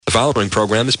The following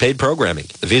program is paid programming.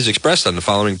 The views expressed on the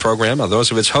following program are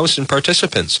those of its hosts and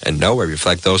participants, and nowhere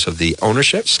reflect those of the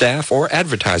ownership, staff, or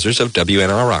advertisers of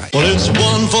WNRI. Well, it's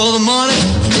one for the money,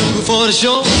 two for the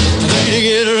show, three to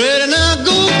get ready, now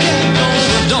go get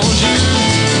going. Don't you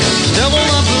devil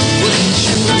my blue suede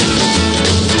shoe.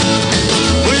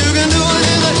 Well, you can do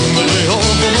anything, but lay off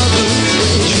of my blue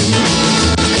suede shoe.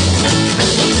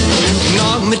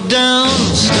 Knock me down,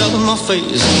 step in my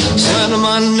face, slander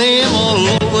my name all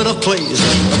over the place.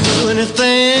 Do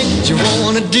anything that you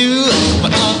want to do,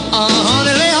 but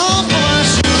honey, lay off my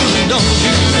shoes. Don't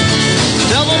you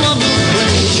devil my blue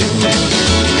suede shoe.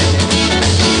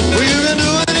 Well, you can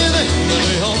do anything, but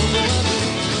lay off of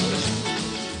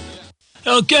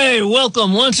my. Okay,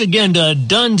 welcome once again to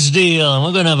Dunsdale, and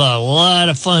we're going to have a lot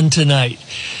of fun tonight.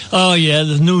 Oh, yeah,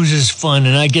 the news is fun,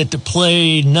 and I get to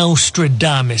play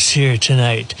Nostradamus here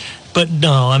tonight. But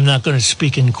no, I'm not going to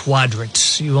speak in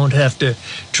quadrants. You won't have to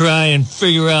try and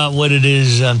figure out what it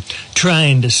is I'm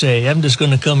trying to say. I'm just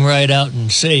going to come right out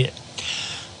and say it.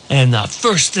 And the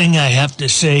first thing I have to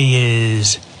say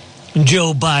is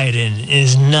Joe Biden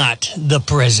is not the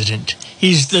president.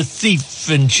 He's the thief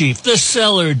in chief, the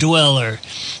cellar dweller.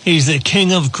 He's the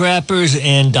king of crappers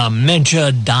and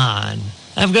Dementia Don.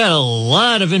 I've got a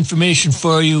lot of information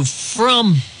for you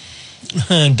from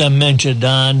Dementia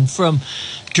Don, from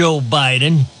Joe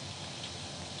Biden,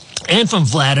 and from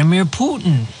Vladimir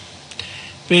Putin.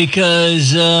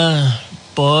 Because,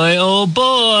 boy, oh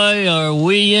boy, are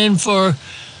we in for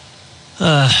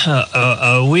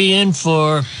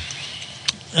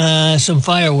some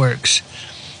fireworks.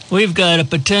 We've got a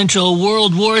potential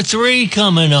World War III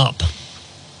coming up.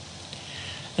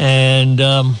 And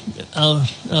I'll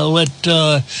let,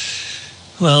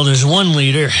 there's one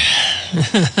leader.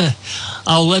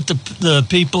 I'll let the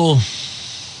people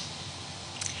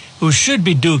who should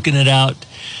be duking it out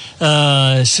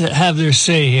have their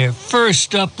say here.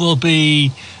 First up will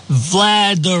be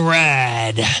Vlad the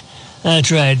Rad.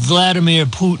 That's right, Vladimir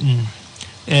Putin.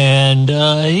 And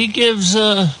he gives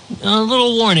a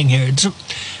little warning here.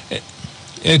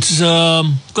 It's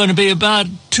going to be about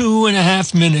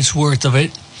 2.5 minutes worth of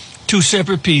it, two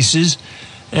separate pieces,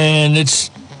 and it's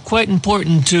quite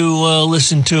important to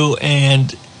listen to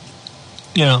and,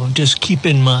 just keep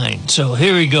in mind. So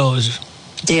here he goes.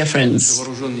 Dear friends,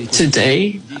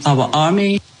 today our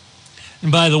army...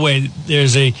 And by the way,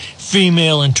 there's a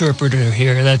female interpreter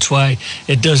here. That's why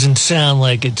it doesn't sound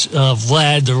like it's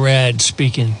Vlad the Rad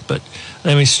speaking. But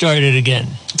let me start it again.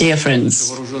 Dear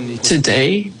friends,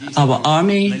 today our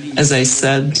army, as I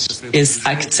said, is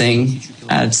acting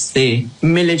at the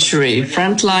military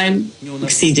front line,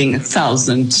 exceeding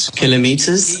 1,000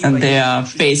 kilometers, and they are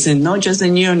facing not just the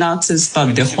neo-Nazis,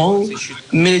 but the whole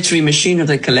military machine of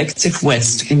the collective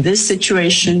West. In this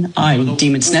situation, I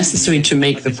deem it necessary to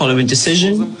make the following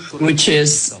decision, which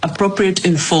is appropriate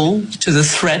in full to the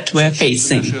threat we're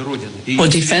facing. For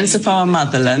defense of our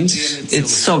motherland,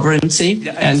 its sovereignty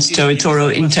and territorial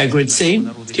integrity,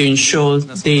 to ensure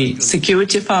the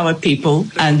security of our people,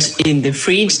 and in the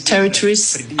freed territories,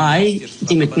 I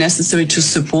deem it necessary to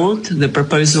support the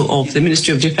proposal of the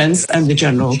Ministry of Defense and the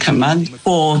General Command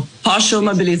for partial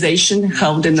mobilization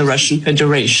held in the Russian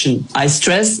Federation. I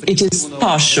stress it is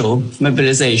partial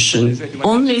mobilization.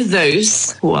 Only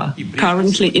those who are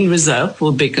currently in reserve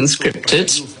will be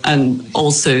conscripted, and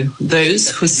also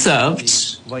those who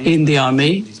served in the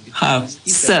army have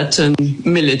certain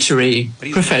military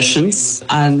professions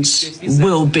and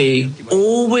will be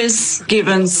always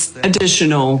given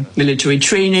additional military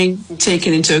training,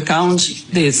 taking into account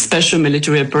the special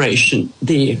military operation.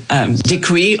 The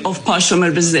decree of partial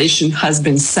mobilization has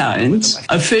been signed.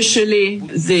 Officially,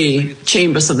 the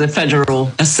chambers of the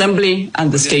Federal Assembly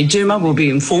and the State Duma will be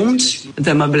informed.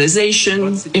 The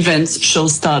mobilization events shall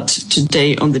start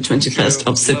today on the 21st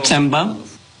of September.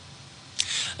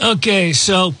 Okay,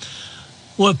 so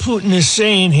what Putin is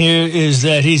saying here is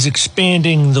that he's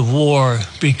expanding the war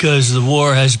because the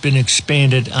war has been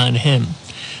expanded on him.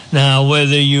 Now,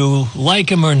 whether you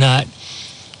like him or not,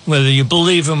 whether you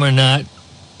believe him or not,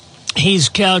 he's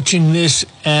couching this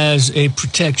as a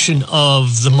protection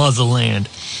of the motherland,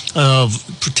 of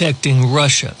protecting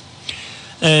Russia.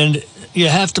 And you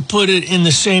have to put it in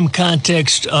the same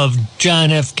context of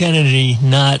John F. Kennedy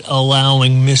not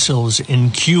allowing missiles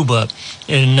in Cuba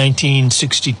in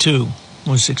 1962. It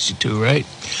was 62, right?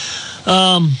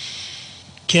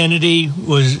 Kennedy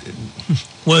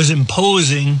was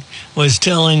imposing, was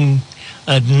telling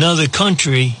another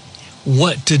country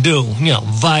what to do,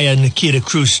 via Nikita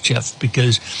Khrushchev,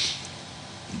 because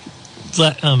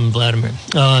Vladimir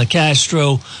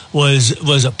Castro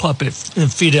was a puppet.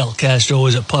 Fidel Castro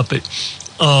was a puppet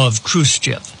of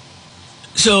Khrushchev.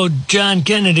 So John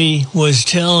Kennedy was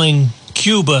telling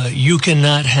Cuba, you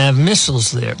cannot have missiles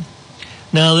there.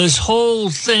 Now, this whole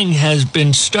thing has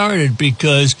been started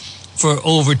because for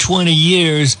over 20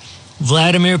 years,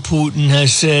 Vladimir Putin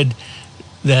has said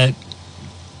that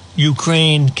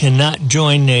Ukraine cannot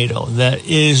join NATO. That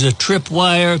is a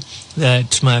tripwire.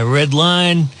 That's my red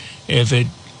line. If it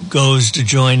goes to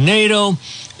join NATO,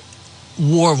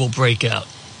 war will break out.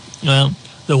 Well,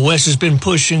 the West has been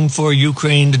pushing for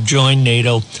Ukraine to join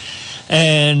NATO,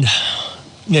 and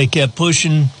they kept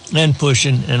pushing and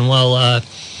pushing. And while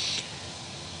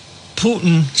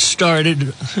Putin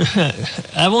started,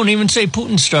 I won't even say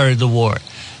Putin started the war.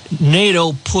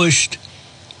 NATO pushed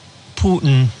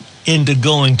Putin into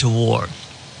going to war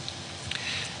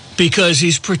because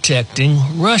he's protecting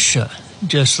Russia,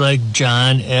 just like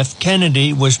John F.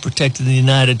 Kennedy was protecting the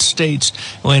United States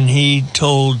when he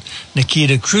told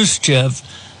Nikita Khrushchev,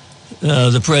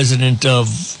 the president of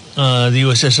the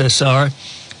USSR,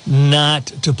 not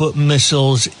to put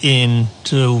missiles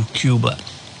into Cuba.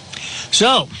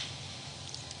 So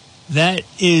that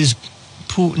is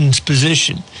Putin's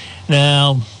position.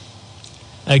 Now,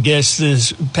 I guess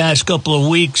this past couple of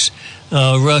weeks,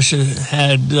 Russia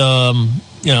had,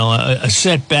 a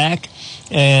setback,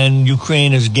 and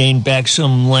Ukraine has gained back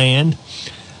some land.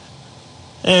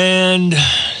 And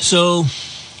so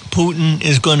Putin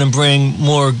is going to bring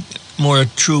more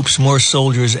troops, more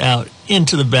soldiers out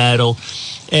into the battle.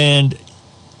 And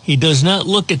he does not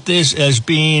look at this as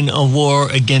being a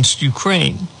war against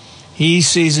Ukraine. He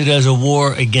sees it as a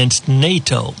war against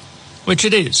NATO, which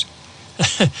it is.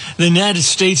 The United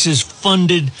States has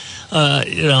funded,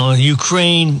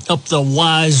 Ukraine up the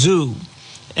wazoo.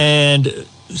 And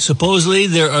supposedly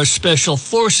there are special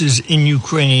forces in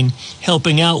Ukraine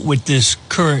helping out with this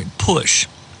current push.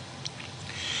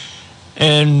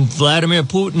 And Vladimir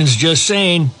Putin is just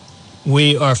saying,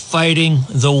 we are fighting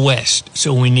the West.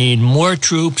 So we need more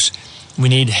troops. We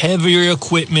need heavier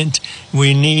equipment.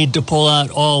 We need to pull out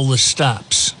all the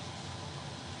stops,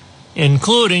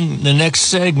 including the next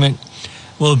segment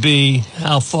will be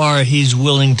how far he's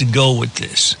willing to go with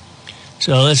this.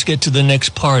 So let's get to the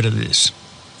next part of this.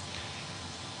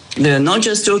 They're not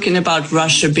just talking about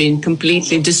Russia being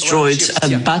completely destroyed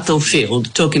a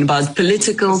battlefield, talking about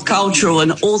political, cultural,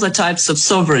 and all the types of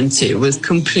sovereignty with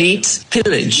complete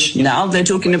pillage. Now they're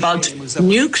talking about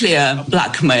nuclear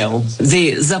blackmail.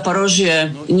 The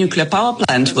Zaporozhye nuclear power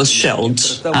plant was shelled,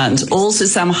 and also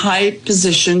some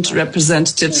high-positioned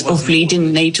representatives of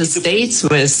leading NATO states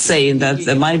were saying that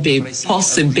there might be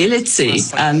possibility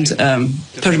and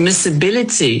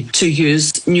permissibility to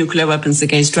use nuclear weapons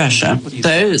against Russia.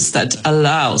 Those that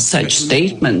allow such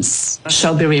statements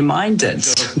shall be reminded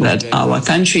that our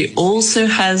country also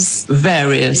has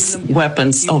various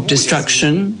weapons of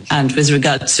destruction, and with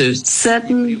regard to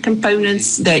certain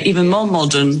components, they're even more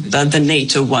modern than the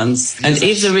NATO ones. And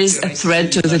if there is a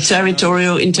threat to the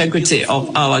territorial integrity of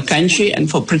our country and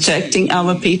for protecting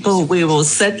our people, we will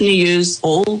certainly use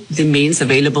all the means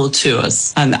available to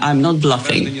us. And I'm not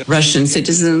bluffing. Russian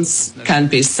citizens can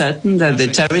be certain that the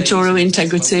territorial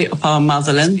integrity of our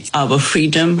motherland, our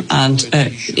freedom and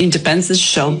independence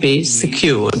shall be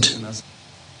secured.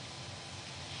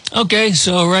 Okay,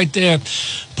 so right there,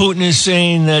 Putin is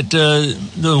saying that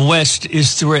the West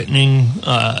is threatening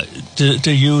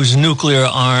to use nuclear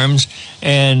arms,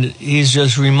 and he's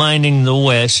just reminding the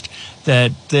West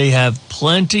that they have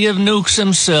plenty of nukes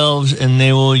themselves, and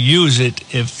they will use it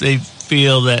if they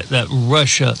feel that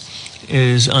Russia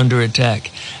is under attack.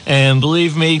 And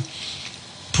believe me,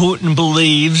 Putin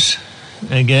believes,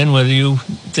 again, whether you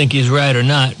think he's right or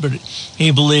not, but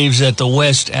he believes that the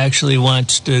West actually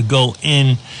wants to go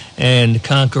in and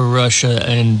conquer Russia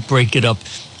and break it up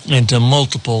into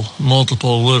multiple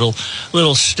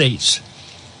little states.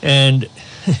 And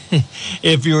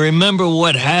if you remember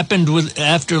what happened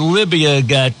after Libya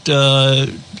got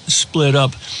split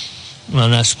up, well,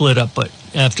 not split up, but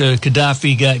after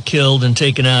Gaddafi got killed and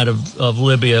taken out of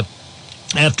Libya,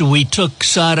 after we took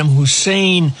Saddam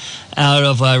Hussein out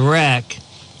of Iraq,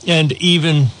 and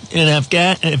even in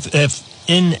Afghanistan,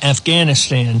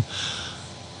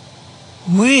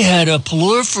 we had a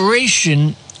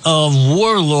proliferation of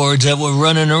warlords that were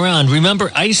running around. Remember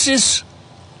ISIS?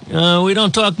 We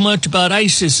don't talk much about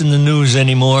ISIS in the news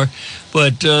anymore,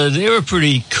 but they were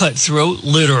pretty cutthroat,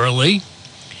 literally,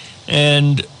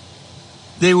 and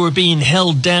they were being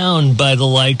held down by the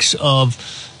likes of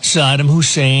Saddam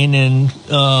Hussein and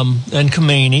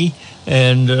Khomeini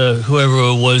and whoever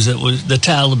it was that was the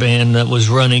Taliban that was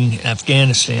running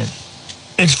Afghanistan.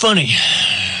 It's funny.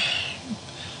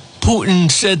 Putin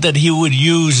said that he would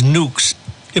use nukes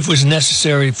if it was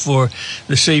necessary for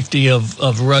the safety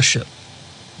of Russia.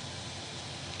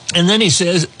 And then he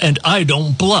says, and I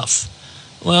don't bluff.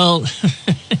 Well,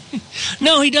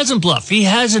 no, he doesn't bluff. He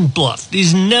hasn't bluffed.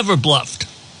 He's never bluffed.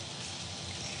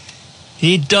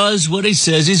 He does what he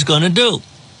says he's going to do.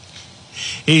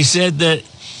 He said that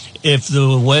if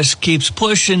the West keeps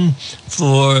pushing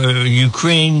for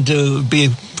Ukraine to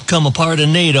become a part of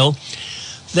NATO,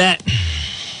 that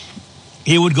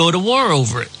he would go to war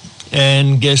over it.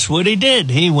 And guess what he did?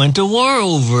 He went to war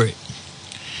over it.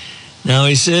 Now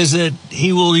he says that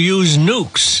he will use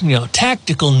nukes,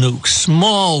 tactical nukes,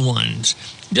 small ones,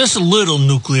 just a little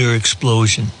nuclear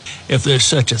explosion, if there's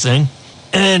such a thing.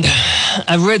 And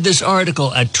I read this article.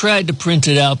 I tried to print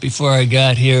it out before I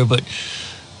got here, but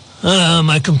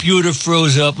my computer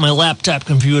froze up. My laptop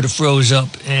computer froze up,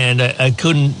 and I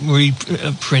couldn't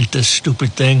reprint this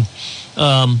stupid thing.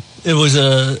 It was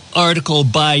an article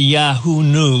by Yahoo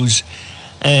News,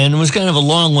 and it was kind of a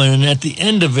long one. And at the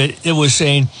end of it, it was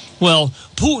saying, well,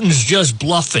 Putin's just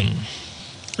bluffing.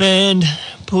 And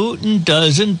Putin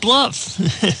doesn't bluff.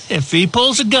 If he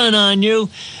pulls a gun on you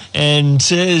and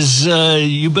says,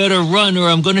 you better run or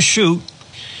I'm going to shoot,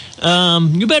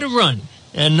 you better run.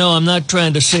 And no, I'm not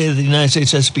trying to say that the United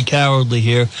States has to be cowardly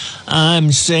here.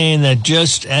 I'm saying that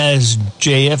just as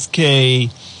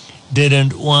JFK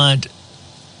didn't want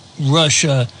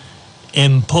Russia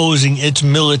imposing its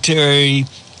military,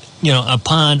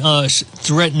 upon us,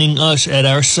 threatening us at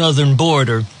our southern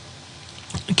border,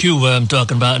 Cuba I'm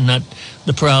talking about, not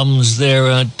the problems there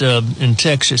in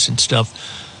Texas and stuff.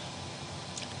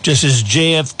 Just as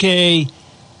JFK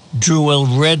drew a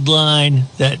red line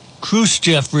that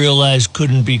Khrushchev realized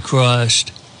couldn't be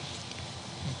crossed,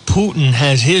 Putin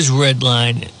has his red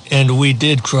line, and we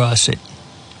did cross it.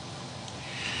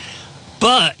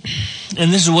 But,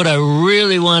 and this is what I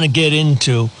really want to get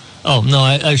into. Oh, no,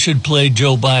 I should play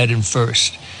Joe Biden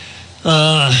first.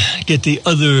 Get the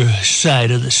other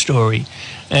side of the story.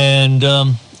 And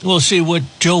we'll see what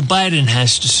Joe Biden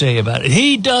has to say about it.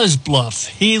 He does bluff.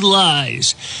 He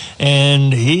lies.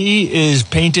 And he is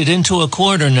painted into a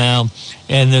corner now.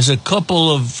 And there's a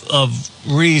couple of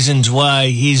reasons why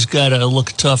he's got to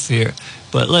look tough here.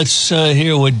 But let's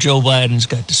hear what Joe Biden's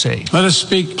got to say. Let us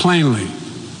speak plainly.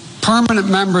 Permanent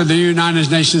member of the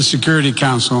United Nations Security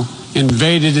Council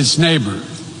invaded its neighbor,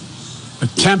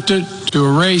 attempted to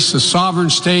erase the sovereign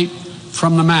state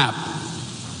from the map.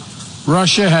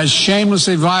 Russia has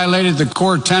shamelessly violated the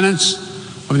core tenets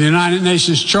of the United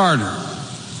Nations Charter.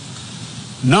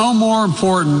 No more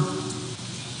important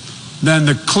than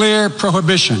the clear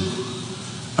prohibition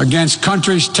against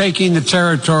countries taking the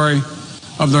territory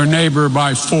of their neighbor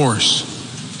by force.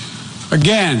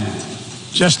 Again,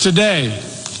 just today,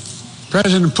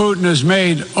 President Putin has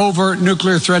made overt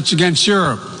nuclear threats against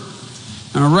Europe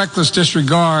and a reckless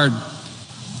disregard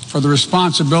for the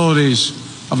responsibilities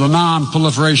of the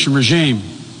non-proliferation regime.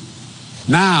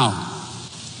 Now,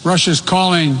 Russia's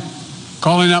calling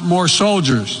up more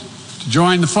soldiers to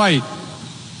join the fight,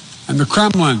 and the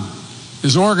Kremlin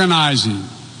is organizing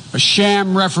a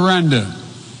sham referenda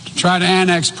to try to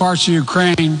annex parts of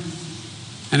Ukraine,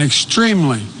 an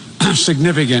extremely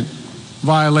significant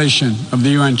violation of the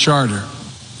UN Charter.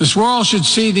 This world should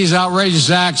see these outrageous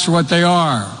acts for what they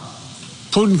are.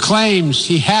 Putin claims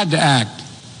he had to act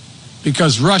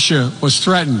because Russia was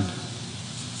threatened.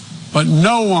 But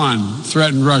no one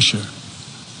threatened Russia.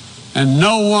 And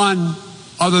no one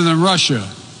other than Russia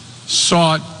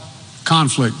sought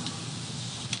conflict.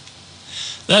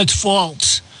 That's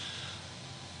false.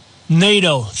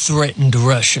 NATO threatened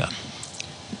Russia.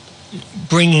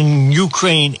 Bringing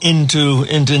Ukraine into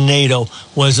NATO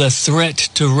was a threat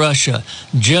to Russia,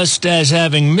 just as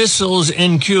having missiles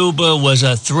in Cuba was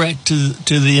a threat to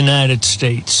the United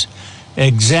States.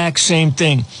 Exact same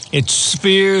thing. It's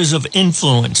spheres of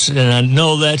influence, and I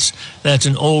know that's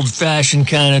an old-fashioned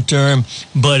kind of term,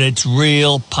 but it's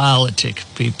real politic,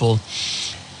 people.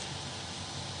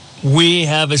 We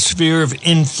have a sphere of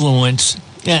influence.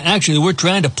 Yeah, actually, we're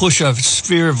trying to push our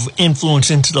sphere of influence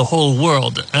into the whole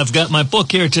world. I've got my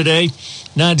book here today,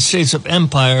 United States of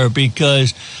Empire,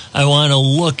 because I want to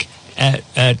look at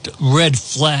red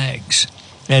flags.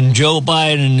 And Joe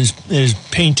Biden is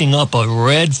painting up a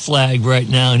red flag right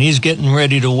now, and he's getting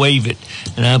ready to wave it.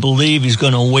 And I believe he's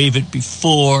going to wave it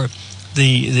before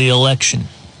the election.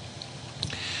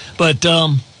 But,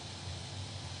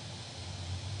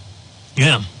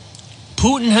 yeah.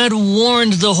 Putin had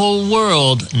warned the whole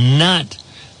world not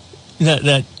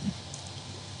that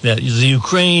the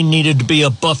Ukraine needed to be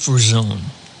a buffer zone.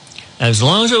 As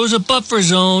long as it was a buffer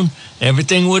zone,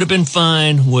 everything would have been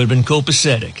fine, would have been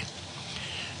copacetic.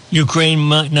 Ukraine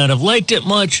might not have liked it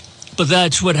much, but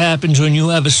that's what happens when you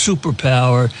have a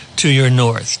superpower to your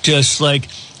north. Just like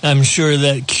I'm sure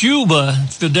that Cuba,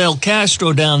 Fidel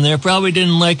Castro down there, probably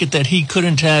didn't like it that he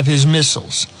couldn't have his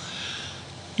missiles.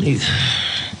 You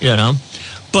know,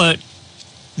 but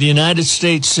the United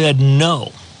States said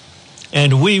no.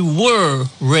 And we were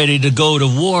ready to go to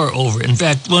war over it. In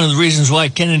fact, one of the reasons why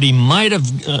Kennedy might have,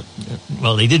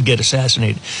 well, he did get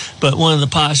assassinated, but one of the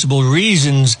possible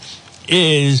reasons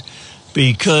is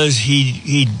because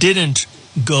he didn't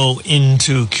go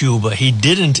into Cuba. He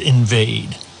didn't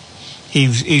invade.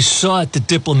 He sought the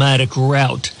diplomatic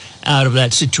route out of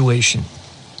that situation.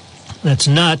 That's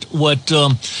not what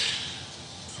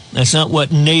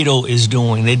NATO is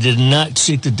doing. They did not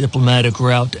seek the diplomatic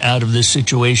route out of this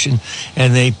situation,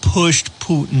 and they pushed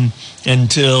Putin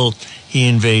until he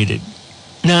invaded.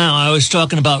 Now, I was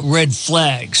talking about red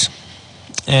flags,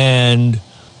 and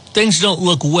things don't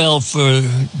look well for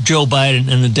Joe Biden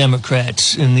and the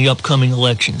Democrats in the upcoming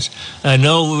elections. I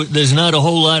know there's not a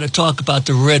whole lot of talk about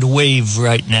the red wave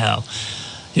right now.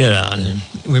 You know,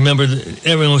 remember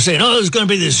everyone was saying, "Oh, there's going to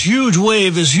be this huge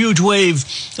wave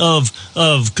of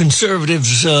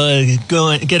conservatives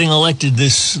getting elected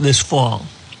this fall."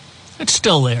 It's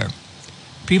still there.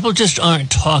 People just aren't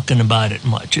talking about it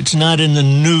much. It's not in the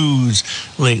news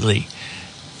lately.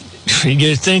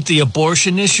 You think the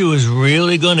abortion issue is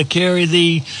really going to carry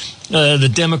the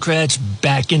Democrats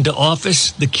back into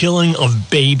office? The killing of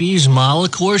babies,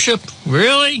 Moloch worship?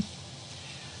 Really?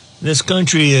 This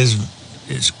country is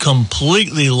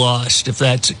completely lost if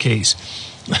that's the case.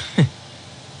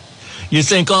 You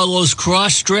think all those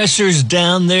cross-dressers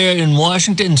down there in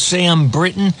Washington, Sam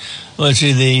Britton, he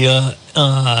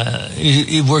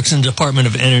works in the Department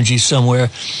of Energy somewhere,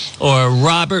 or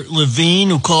Robert Levine,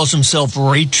 who calls himself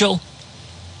Rachel,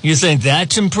 you think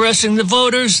that's impressing the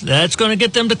voters? That's going to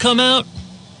get them to come out?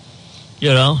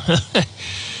 You know?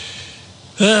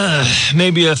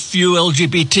 Maybe a few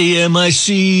LGBT,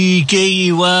 MIC,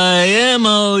 KEY,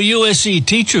 MO, USC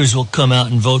teachers will come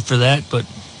out and vote for that, but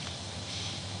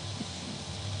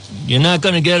you're not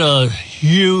going to get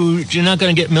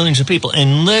millions of people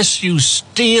unless you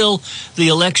steal the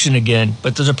election again.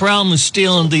 But there's a problem with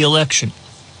stealing the election.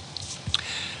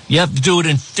 You have to do it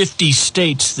in 50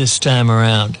 states this time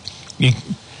around.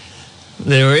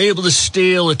 They were able to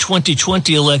steal a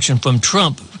 2020 election from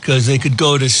Trump because they could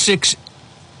go to 6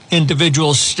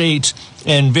 individual states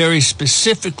and very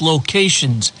specific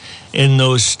locations in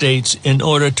those states in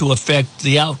order to affect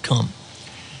the outcome.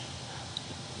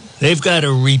 They've got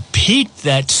to repeat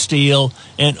that steal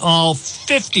in all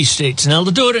 50 states. Now,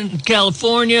 they'll do it in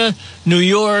California, New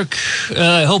York,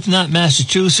 I hope not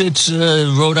Massachusetts,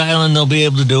 Rhode Island, they'll be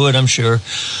able to do it, I'm sure.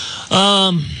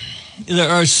 There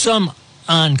are some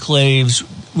enclaves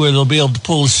where they'll be able to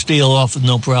pull the steal off with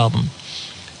no problem.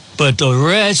 But the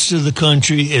rest of the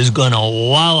country is going to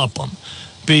wallop them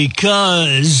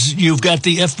because you've got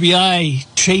the FBI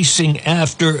chasing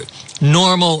after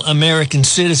normal American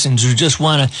citizens who just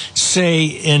want to say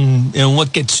in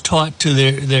what gets taught to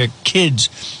their kids,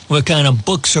 what kind of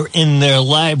books are in their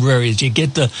libraries. You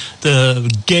get the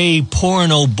gay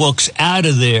porno books out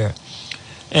of there.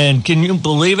 And can you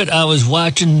believe it? I was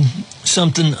watching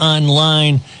something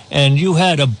online, and you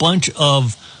had a bunch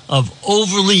of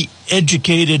overly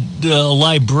educated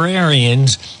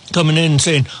librarians coming in and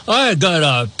saying, I got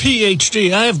a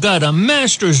PhD, I've got a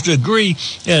master's degree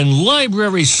in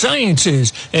library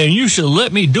sciences, and you should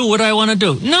let me do what I want to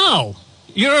do. No,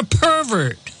 you're a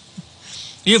pervert.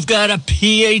 You've got a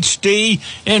PhD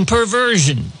in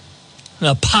perversion,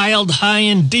 piled high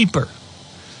and deeper.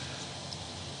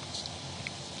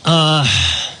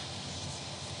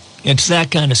 It's that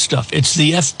kind of stuff. It's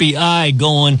the FBI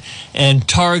going and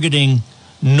targeting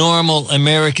normal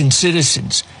American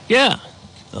citizens. Yeah,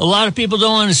 a lot of people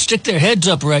don't want to stick their heads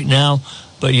up right now,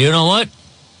 but you know what?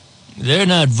 They're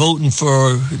not voting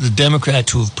for the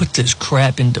Democrats who have put this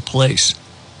crap into place.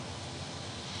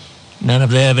 None of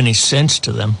them have any sense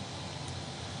to them.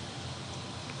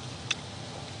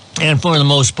 And for the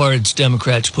most part, it's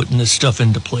Democrats putting this stuff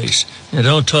into place. Now,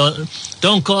 don't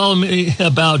call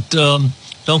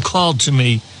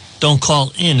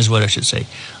in is what I should say,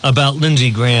 about Lindsey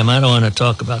Graham. I don't want to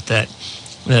talk about that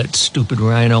stupid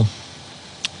rhino.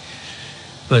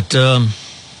 But I've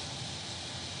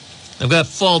got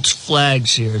false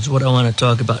flags here is what I want to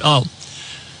talk about. Oh,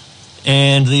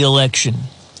 and the election.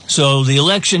 So the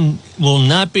election will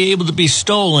not be able to be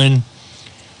stolen.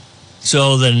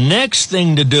 So the next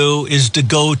thing to do is to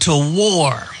go to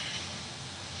war.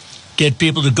 get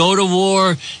people to go to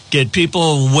war, get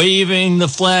people waving the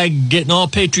flag, getting all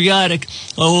patriotic,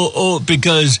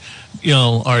 because,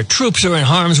 our troops are in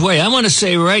harm's way. I want to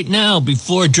say right now,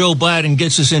 before Joe Biden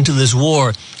gets us into this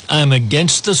war, I'm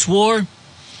against this war.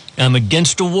 I'm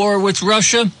against a war with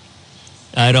Russia.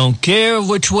 I don't care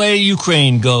which way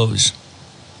Ukraine goes.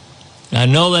 I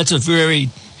know that's a very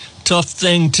tough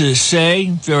thing to say,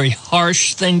 very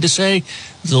harsh thing to say.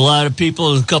 There's a lot of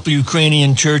people, a couple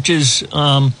Ukrainian churches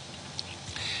in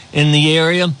the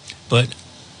area, but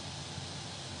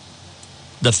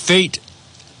the fate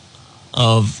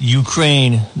of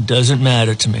Ukraine doesn't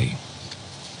matter to me.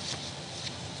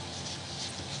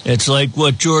 It's like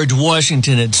what George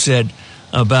Washington had said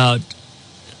about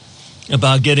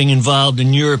getting involved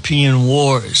in European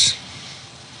wars.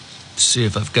 Let's see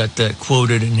if I've got that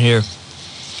quoted in here.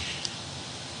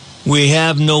 We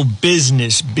have no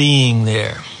business being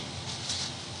there.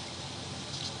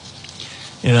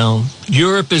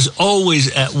 Europe is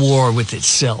always at war with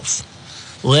itself.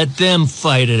 Let them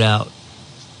fight it out.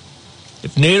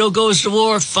 If NATO goes to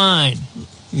war, fine.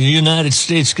 The United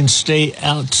States can stay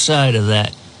outside of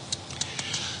that.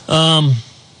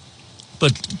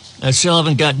 But I still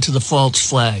haven't gotten to the false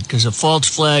flag, because a false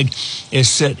flag is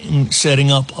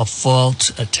setting up a false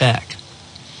attack.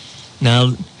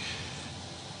 Now,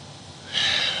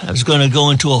 I was going to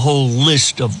go into a whole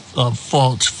list of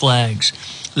false flags.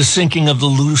 The sinking of the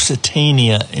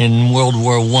Lusitania in World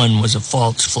War I was a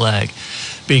false flag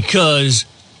because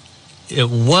it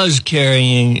was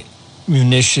carrying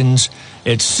munitions.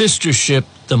 Its sister ship,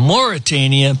 the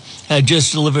Mauritania, had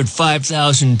just delivered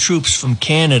 5,000 troops from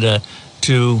Canada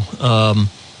to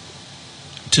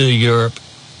Europe,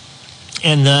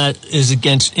 and that is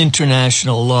against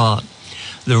international law.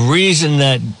 The reason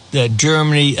that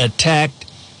Germany attacked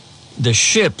the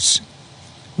ships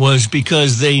was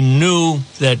because they knew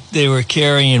that they were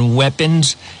carrying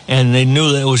weapons, and they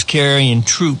knew that it was carrying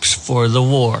troops for the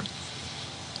war.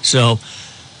 So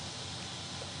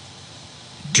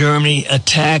Germany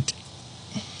attacked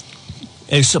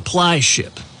a supply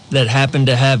ship that happened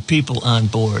to have people on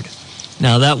board.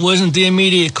 Now, that wasn't the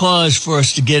immediate cause for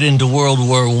us to get into World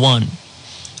War I,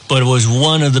 but it was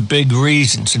one of the big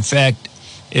reasons. In fact,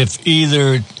 if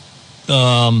either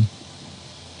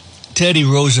Teddy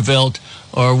Roosevelt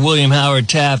or William Howard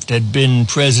Taft had been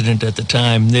president at the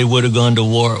time, they would have gone to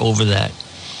war over that.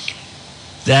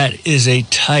 That is a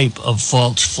type of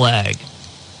false flag.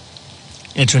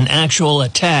 It's an actual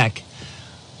attack,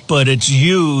 but it's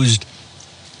used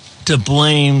to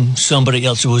blame somebody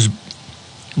else.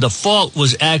 The fault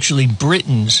was actually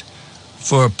Britain's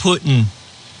for putting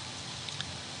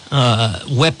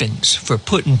weapons, for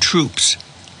putting troops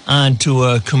onto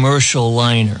a commercial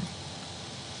liner.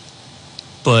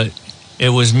 But it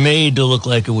was made to look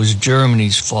like it was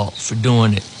Germany's fault for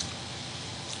doing it.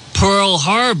 Pearl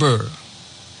Harbor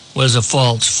was a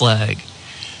false flag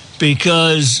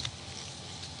because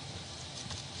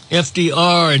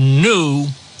FDR knew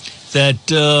that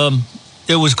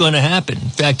it was going to happen. In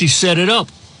fact, he set it up.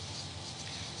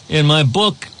 In my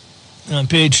book, on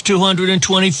page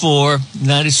 224,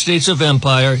 United States of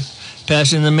Empire,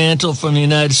 passing the mantle from the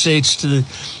United States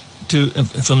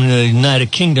from the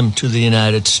United Kingdom to the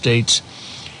United States,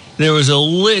 there was a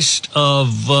list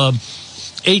of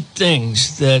 8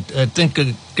 things that I think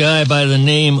a guy by the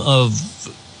name of,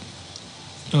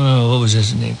 what was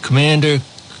his name? Commander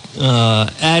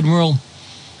Admiral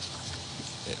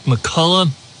McCullough.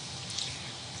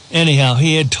 Anyhow,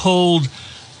 he had told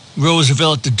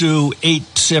Roosevelt to do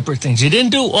 8 separate things. He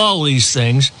didn't do all these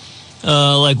things.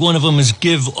 Like one of them is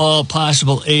give all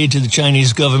possible aid to the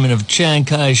Chinese government of Chiang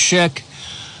Kai-shek.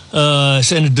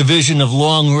 Send a division of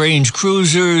long-range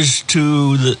cruisers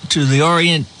to the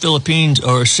Orient, Philippines,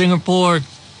 or Singapore.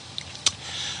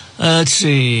 Let's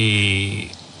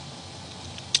see.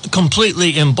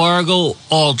 Completely embargo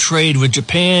all trade with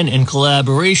Japan in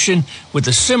collaboration with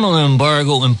a similar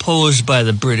embargo imposed by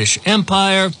the British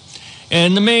Empire.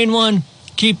 And the main one,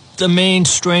 keep the main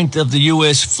strength of the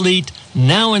U.S. fleet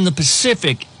now in the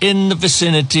Pacific in the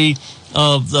vicinity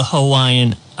of the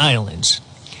Hawaiian Islands.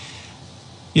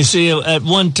 You see, at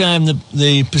one time,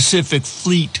 the Pacific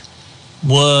Fleet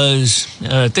was,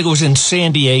 I think it was in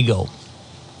San Diego.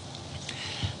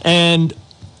 And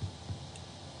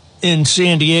in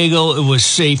San Diego, it was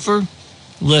safer,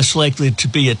 less likely to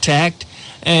be attacked.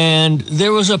 And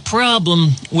there was a problem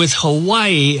with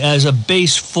Hawaii as a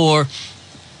base for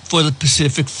the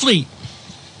Pacific Fleet.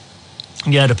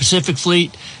 You had a Pacific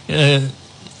Fleet.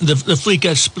 The fleet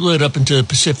got split up into the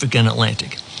Pacific and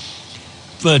Atlantic.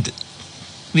 But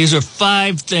these are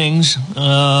 5 things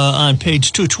on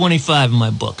page 225 of my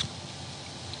book.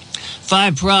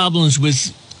 5 problems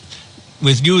with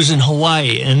using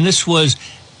Hawaii, and this was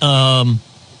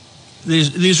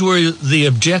these were the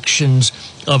objections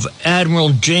of Admiral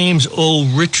James O.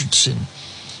 Richardson.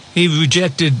 He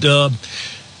rejected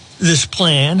this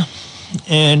plan,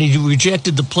 and he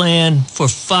rejected the plan for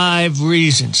 5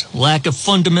 reasons: lack of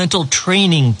fundamental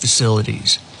training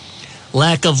facilities,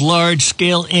 lack of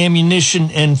large-scale ammunition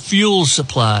and fuel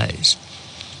supplies,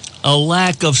 a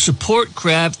lack of support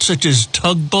craft such as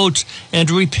tugboats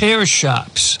and repair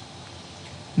shops.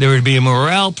 There would be a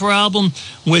morale problem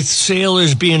with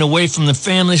sailors being away from their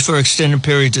families for extended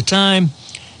periods of time,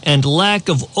 and lack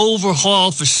of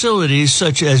overhaul facilities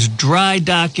such as dry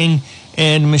docking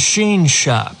and machine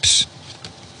shops.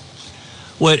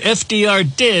 What FDR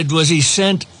did was he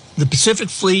sent the Pacific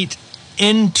Fleet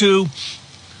into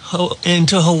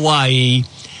Hawaii,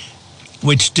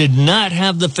 which did not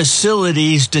have the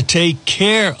facilities to take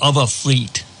care of a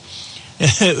fleet.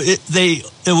 It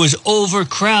was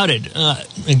overcrowded.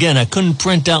 Again, I couldn't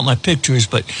print out my pictures,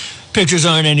 but pictures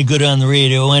aren't any good on the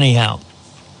radio anyhow.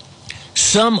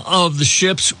 Some of the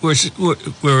ships were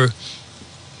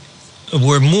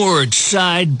moored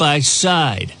side by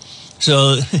side,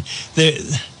 so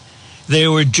they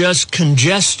were just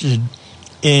congested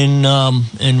in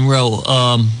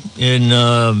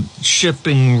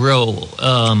shipping row.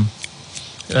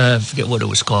 I forget what it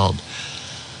was called.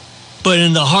 But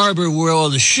in the harbor where all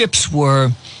the ships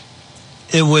were,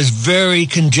 it was very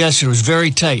congested. It was very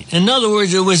tight. In other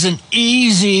words, it was an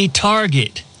easy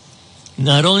target.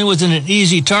 Not only was it an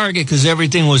easy target because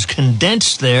everything was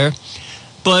condensed there,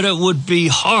 but it would be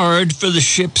hard for the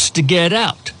ships to get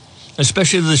out,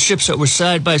 especially the ships that were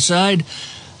side by side.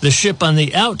 The ship on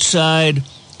the outside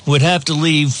would have to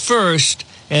leave first,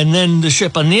 and then the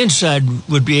ship on the inside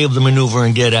would be able to maneuver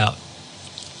and get out.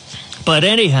 But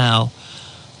anyhow,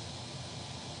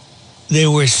 they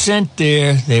were sent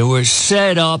there. They were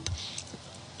set up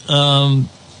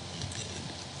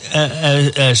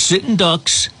as sitting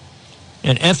ducks,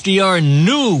 and FDR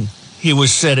knew he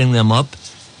was setting them up,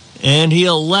 and he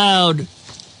allowed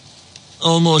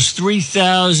almost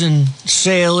 3,000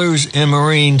 sailors and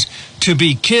Marines to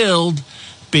be killed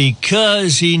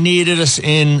because he needed us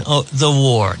in the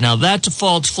war. Now, that's a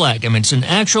false flag. I mean, it's an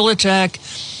actual attack.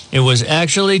 It was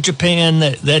actually Japan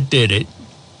that did it.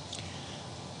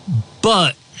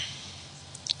 But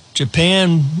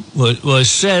Japan was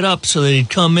set up so that he'd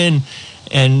come in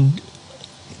and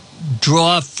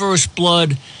draw first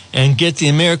blood and get the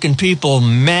American people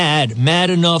mad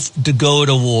enough to go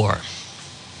to war.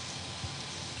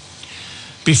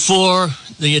 Before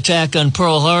the attack on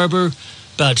Pearl Harbor,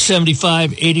 about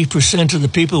 75-80% of the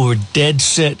people were dead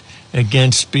set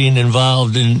against being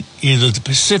involved in either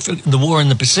the war in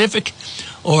the Pacific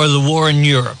or the war in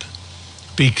Europe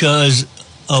because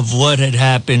of what had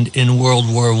happened in World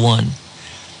War I.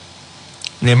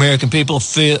 The American people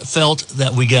felt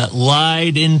that we got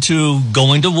lied into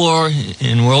going to war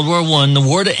in World War I, the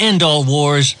war to end all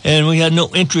wars, and we had no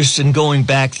interest in going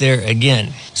back there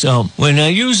again. So when I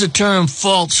use the term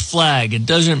false flag, it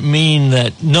doesn't mean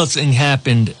that nothing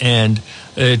happened and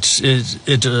it's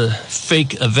a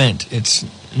fake event. It's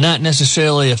not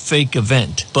necessarily a fake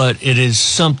event, but it is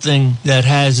something that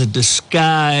has a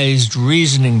disguised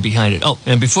reasoning behind it. Oh,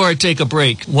 and before I take a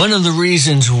break, one of the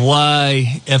reasons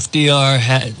why FDR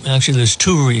there's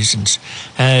 2 reasons,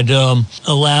 had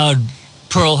allowed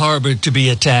Pearl Harbor to be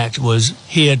attacked was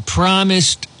he had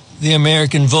promised the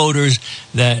American voters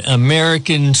that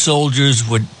American soldiers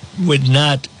would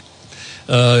not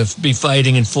be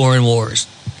fighting in foreign wars.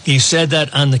 He said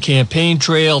that on the campaign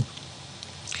trail.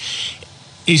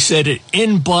 He said it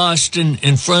in Boston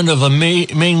in front of a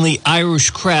mainly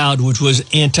Irish crowd, which was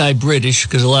anti-British,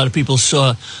 because a lot of people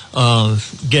saw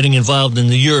getting involved in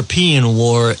the European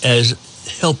war as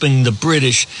helping the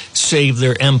British save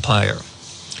their empire.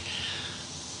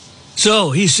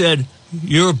 So he said,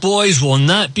 your boys will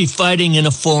not be fighting in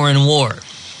a foreign war.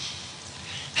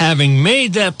 Having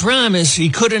made that promise, he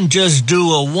couldn't just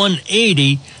do a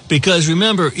 180, because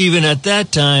remember, even at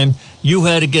that time, you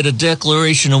had to get a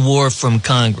declaration of war from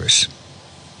Congress.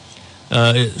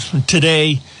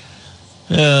 Today,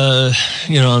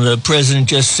 the president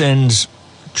just sends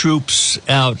troops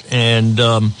out and,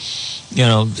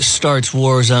 starts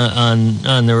wars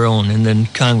on their own, and then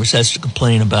Congress has to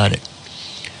complain about it.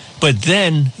 But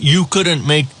then you couldn't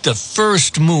make the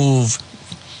first move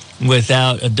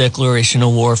without a declaration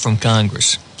of war from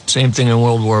Congress. Same thing in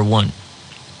World War I.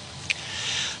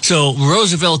 So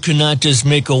Roosevelt could not just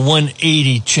make a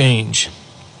 180 change.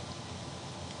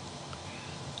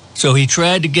 So he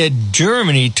tried to get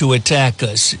Germany to attack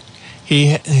us. He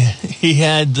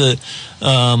had the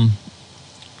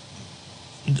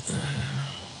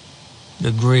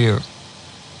the Greer.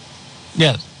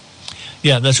 Yeah,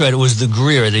 that's right. It was the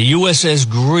Greer. The USS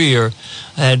Greer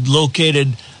had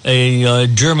located a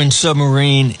German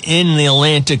submarine in the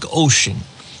Atlantic Ocean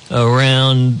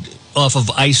off of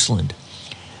Iceland.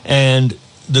 And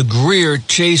the Greer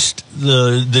chased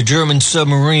the German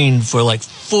submarine for like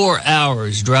 4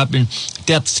 hours, dropping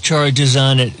depth charges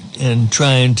on it and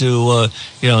trying to,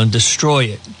 destroy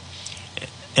it.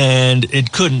 And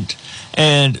it couldn't.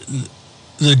 And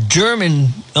the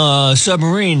German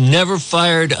submarine never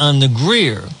fired on the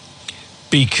Greer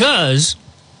because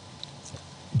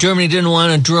Germany didn't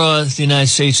want to draw the United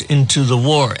States into the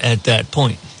war at that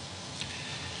point.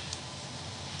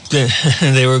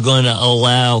 They were going to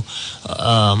allow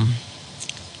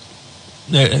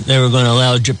they were going to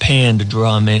allow Japan to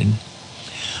draw them in,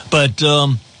 but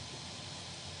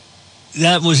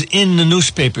that was in the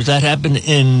newspapers. That happened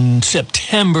in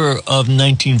September of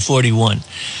 1941,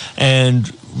 and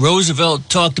Roosevelt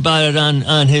talked about it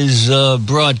on his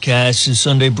broadcast, his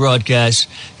Sunday broadcast,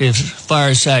 his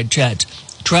fireside chats.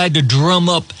 Tried to drum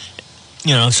up,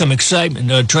 some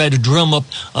excitement. Tried to drum up,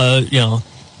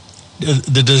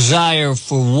 the desire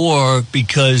for war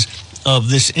because of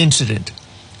this incident.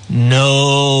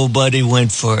 Nobody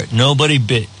went for it. Nobody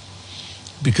bit,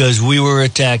 because we were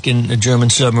attacking a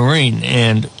German submarine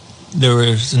and there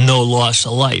was no loss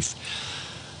of life.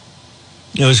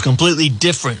 It was completely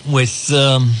different with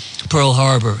Pearl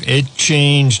Harbor. It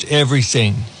changed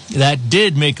everything. That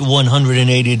did make a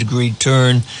 180-degree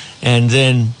turn, and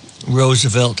then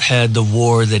Roosevelt had the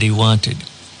war that he wanted.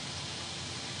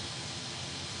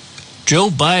 Joe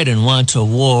Biden wants a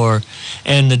war,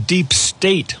 and the deep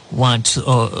state wants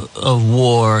a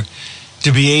war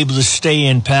to be able to stay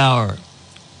in power.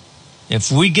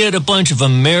 If we get a bunch of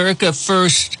America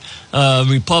First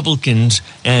Republicans,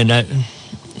 and I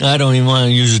don't even want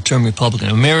to use the term Republican,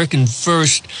 American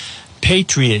First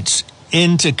patriots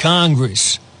into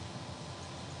Congress,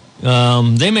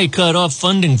 they may cut off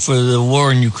funding for the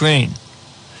war in Ukraine.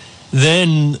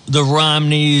 Then the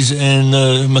Romneys and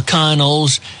the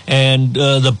McConnells and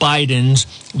the Bidens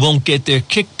won't get their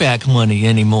kickback money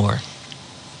anymore.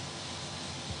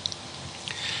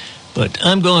 But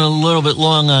I'm going a little bit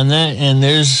long on that, and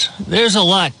there's a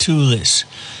lot to this.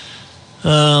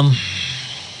 I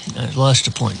lost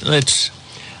the point. Let's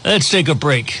take a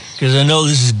break, because I know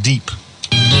this is deep.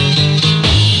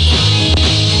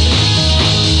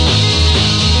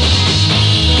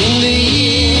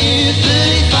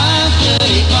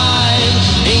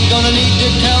 Gonna need to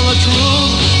tell the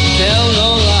truth, tell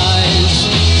no lies.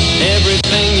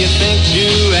 Everything you think,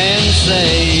 do, and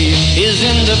say is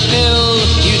in the pill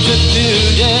you took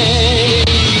today.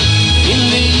 In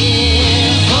the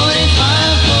year 45,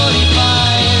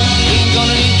 ain't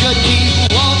gonna need your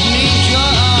teeth, won't need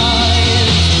your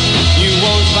eyes. You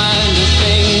won't find a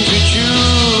thing to chew.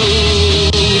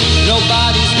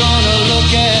 Nobody's gonna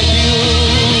look at you.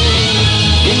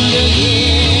 In the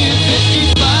year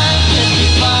 55,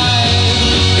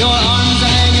 your arms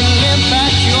are hanging limp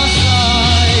at your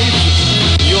side.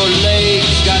 Your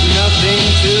legs got nothing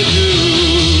to do.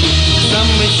 Some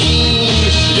machine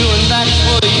doing that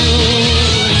for you.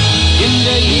 In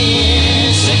the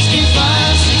year 65,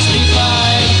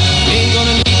 ain't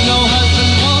gonna need no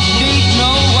husband, won't need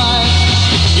no wife.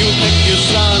 You pick your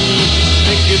son,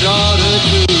 pick your daughter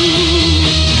too.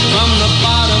 From the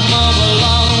bottom of a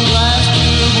long glass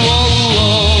tube, whoa,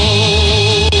 whoa.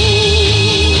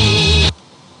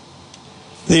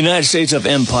 The United States of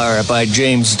Empire by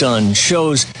James Dunn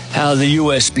shows how the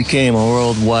U.S. became a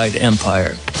worldwide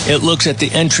empire. It looks at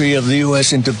the entry of the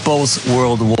U.S. into both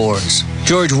world wars.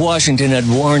 George Washington had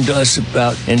warned us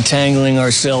about entangling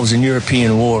ourselves in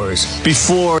European wars.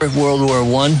 Before World War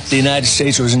I, the United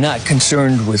States was not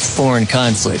concerned with foreign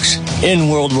conflicts. In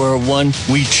World War I,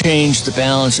 we changed the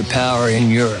balance of power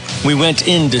in Europe. We went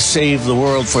in to save the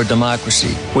world for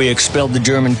democracy. We expelled the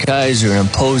German Kaiser and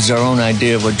imposed our own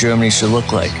idea of what Germany should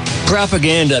look like.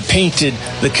 Propaganda painted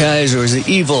the Kaiser as the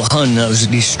evil Hun that was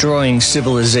destroying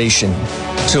civilization.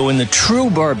 So when the true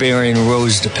barbarian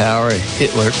rose to power,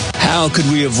 Hitler, how could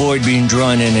we avoid being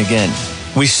drawn in again?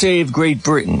 We saved Great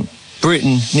Britain.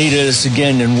 Britain needed us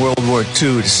again in World War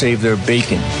II to save their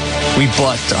bacon. We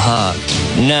bought the hog.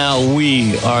 Now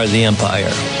we are the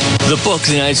empire. The book,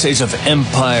 The United States of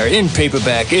Empire, in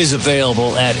paperback, is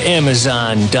available at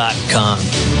Amazon.com.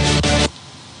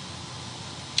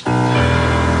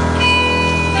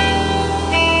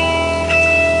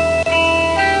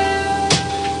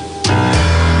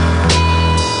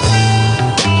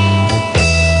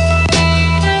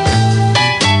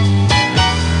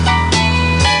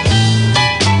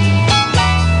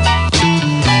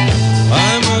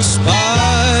 I'm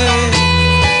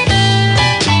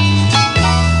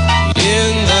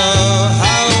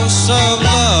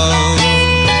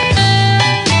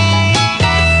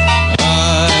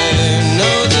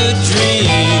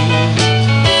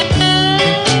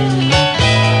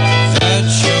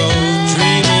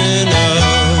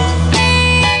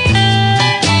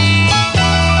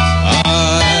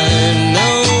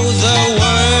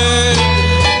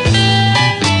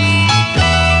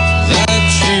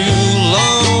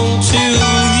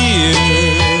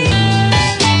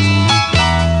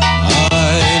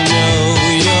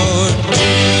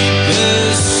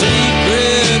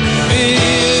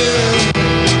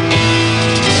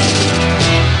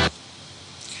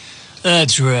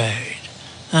That's right.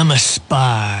 I'm a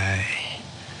spy.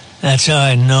 That's how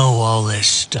I know all this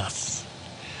stuff.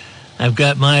 I've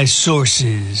got my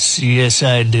sources. Yes,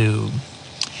 I do.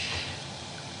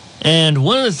 And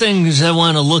one of the things I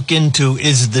want to look into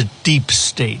is the deep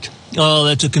state. Oh,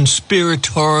 that's a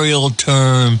conspiratorial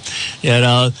term. You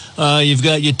know, you've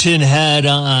got your tin hat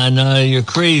on. You're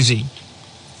crazy.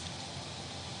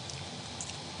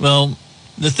 Well,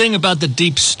 the thing about the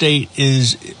deep state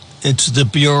is it's the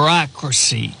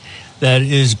bureaucracy that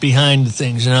is behind the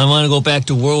things. And I want to go back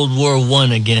to World War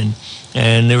I again.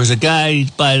 And there was a guy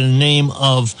by the name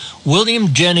of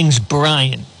William Jennings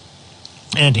Bryan.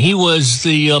 And he was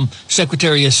the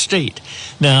Secretary of State.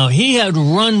 Now, he had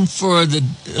run for the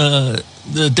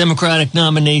Democratic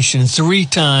nomination 3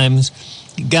 times,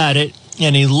 got it,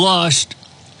 and he lost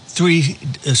 3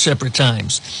 separate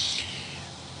times.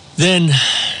 Then,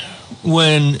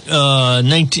 when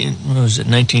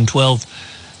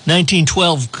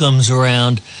 1912 comes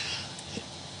around,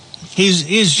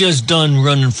 he's just done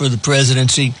running for the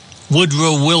presidency.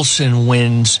 Woodrow Wilson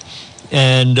wins,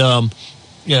 and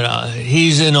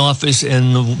he's in office,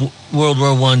 and the World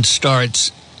War I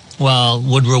starts while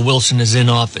Woodrow Wilson is in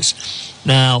office.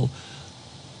 Now,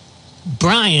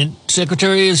 Bryant,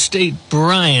 Secretary of State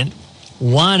Bryant,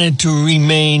 wanted to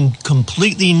remain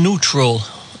completely neutral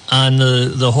on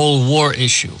the whole war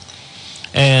issue.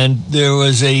 And there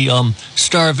was a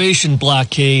starvation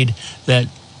blockade that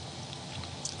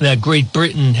Great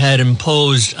Britain had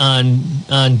imposed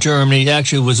on Germany.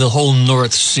 Actually, it was the whole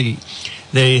North Sea.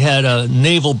 They had a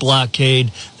naval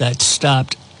blockade that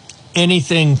stopped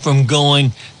anything from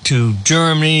going to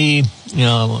Germany. You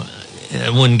know,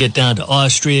 it wouldn't get down to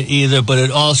Austria either, but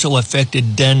it also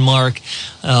affected Denmark,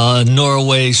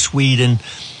 Norway, Sweden.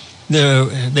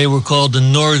 They were called the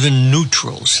Northern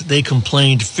Neutrals. They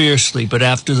complained fiercely, but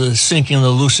after the sinking of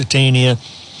the Lusitania,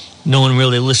 no one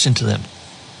really listened to them.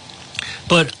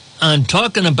 But on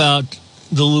talking about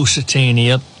the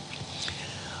Lusitania,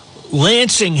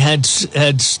 Lansing had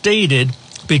stated,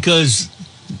 because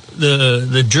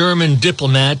the German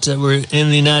diplomats that were in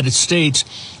the United States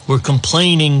were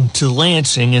complaining to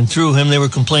Lansing, and through him they were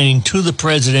complaining to the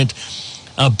president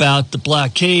about the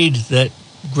blockade that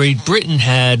Great Britain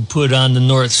had put on the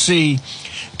North Sea,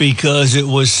 because it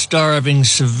was starving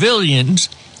civilians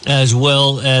as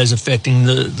well as affecting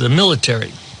the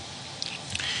military.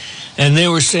 And they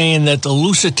were saying that the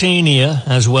Lusitania,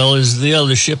 as well as the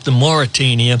other ship, the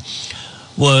Mauretania,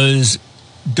 was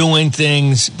doing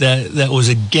things that was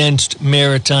against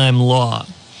maritime law.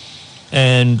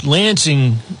 And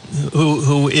Lansing,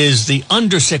 who is the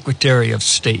Undersecretary of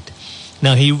State,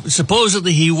 now he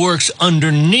works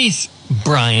underneath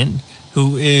Bryan,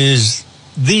 who is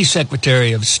the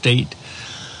Secretary of State.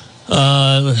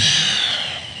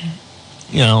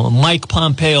 Mike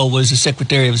Pompeo was the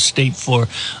Secretary of State for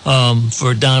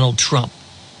Donald Trump.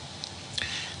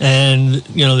 And,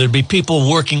 there'd be people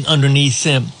working underneath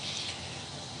him.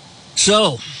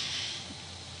 So,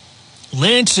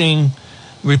 Lansing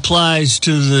replies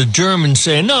to the Germans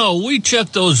saying, no, we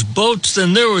checked those boats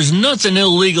and there was nothing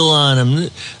illegal on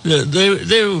them.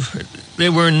 They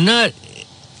were not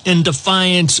in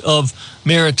defiance of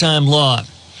maritime law.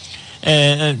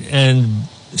 And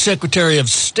Secretary of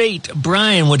State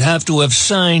Bryan would have to have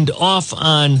signed off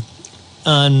on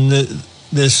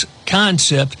this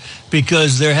concept,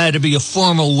 because there had to be a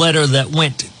formal letter that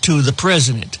went to the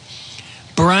president.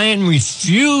 Bryan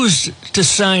refused to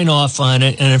sign off on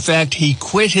it, and in fact, he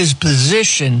quit his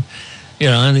position.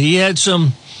 And he had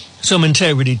some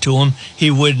integrity to him. He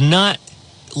would not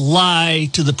lie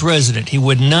to the president. He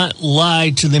would not lie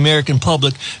to the American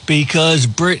public, because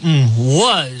Britain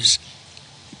was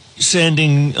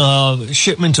sending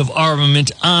shipments of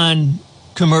armament on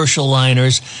commercial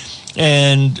liners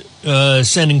and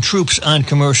sending troops on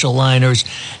commercial liners,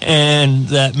 and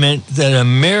that meant that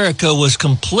America was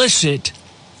complicit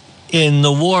in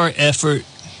the war effort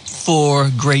for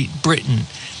Great Britain.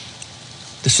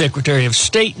 The Secretary of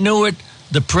State knew it,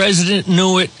 the President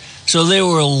knew it, so they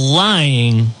were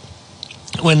lying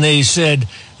when they said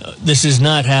this is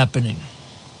not happening.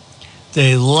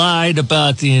 They lied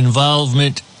about the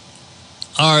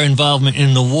our involvement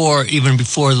in the war, even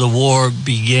before the war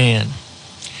began.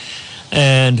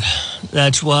 And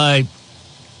that's why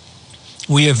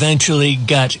we eventually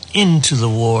got into the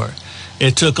war.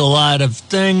 It took a lot of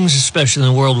things, especially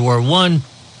in World War I.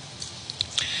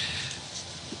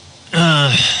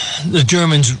 The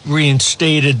Germans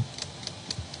reinstated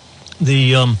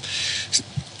the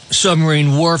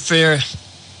submarine warfare.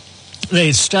 They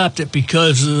had stopped it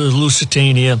because of the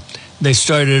Lusitania. They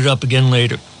started it up again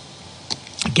later.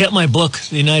 Get my book,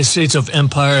 The United States of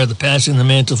Empire, The Passing of the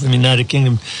Mantle from the United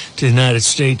Kingdom to the United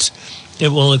States. It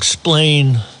will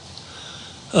explain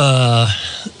the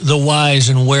whys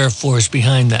and wherefores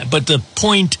behind that. But the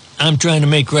point I'm trying to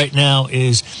make right now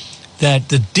is that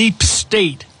the deep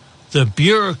state, the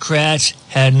bureaucrats,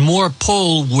 had more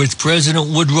pull with President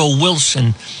Woodrow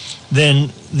Wilson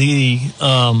than the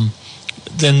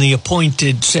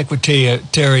appointed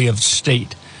Secretary of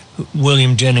State,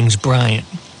 William Jennings Bryan.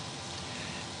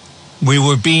 We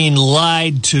were being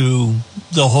lied to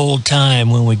the whole time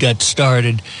when we got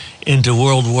started into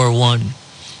World War I.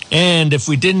 And if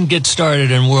we didn't get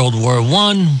started in World War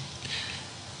I,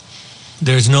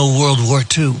 there's no World War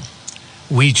II.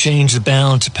 We changed the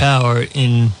balance of power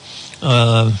in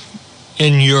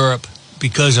Europe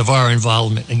because of our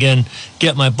involvement. Again,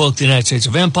 get my book, The United States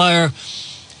of Empire.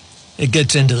 It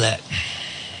gets into that.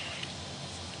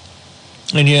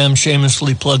 And yeah, I'm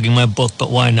shamelessly plugging my book,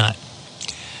 but why not?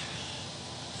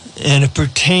 And it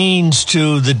pertains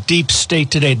to the deep state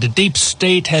today. The deep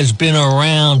state has been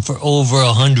around for over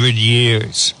 100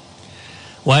 years.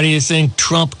 Why do you think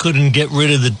Trump couldn't get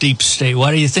rid of the deep state?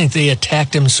 Why do you think they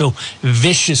attacked him so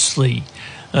viciously?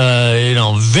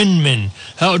 Vindman,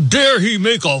 how dare he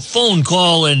make a phone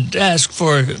call and ask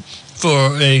for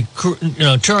a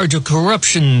charge of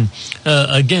corruption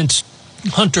against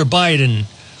Hunter Biden?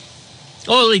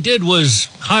 All he did was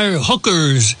hire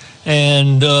hookers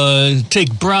and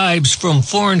take bribes from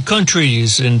foreign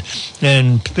countries and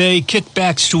pay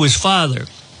kickbacks to his father.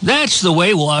 That's the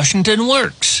way Washington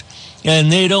works.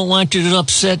 And they don't want you to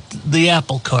upset the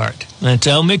apple cart. That's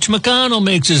how Mitch McConnell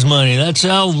makes his money. That's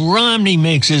how Romney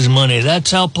makes his money. That's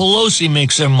how Pelosi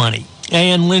makes their money.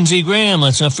 And Lindsey Graham,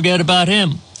 let's not forget about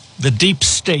him. The deep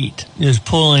state is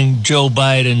pulling Joe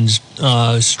Biden's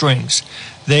strings.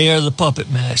 They are the puppet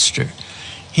master.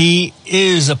 He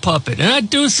is a puppet. And I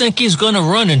do think he's going to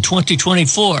run in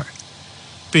 2024.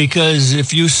 Because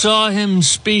if you saw him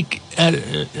speak at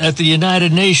the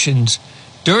United Nations,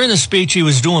 during the speech he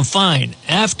was doing fine.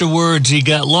 Afterwards he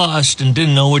got lost and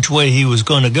didn't know which way he was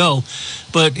going to go.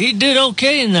 But he did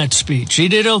okay in that speech. He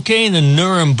did okay in the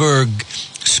Nuremberg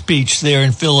speech there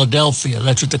in Philadelphia.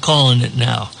 That's what they're calling it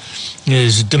now.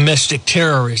 His domestic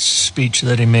terrorist speech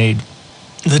that he made.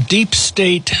 The deep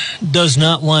state does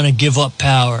not want to give up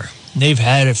power. They've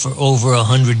had it for over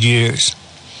 100 years.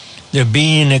 They're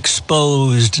being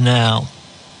exposed now.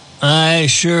 I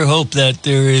sure hope that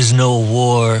there is no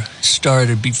war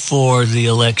started before the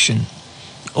election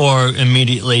or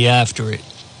immediately after it.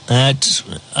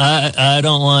 I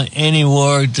don't want any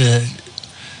war to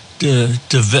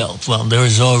develop. Well, there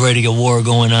is already a war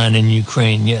going on in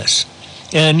Ukraine, yes.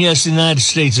 And yes, the United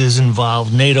States is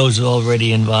involved. NATO's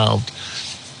already involved.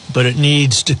 But it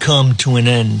needs to come to an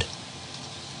end.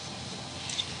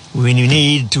 We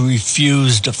need to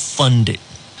refuse to fund it.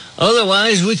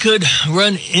 Otherwise, we could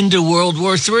run into World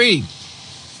War III.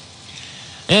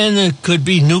 And there could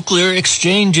be nuclear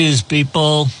exchanges,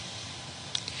 people.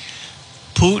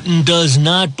 Putin does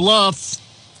not bluff.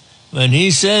 When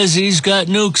he says he's got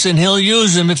nukes and he'll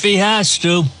use them if he has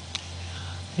to,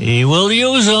 he will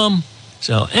use them.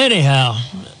 So anyhow,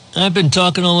 I've been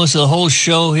talking almost the whole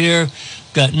show here.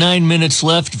 Got 9 minutes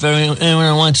left if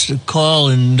anyone wants to call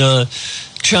and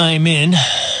chime in.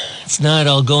 If not,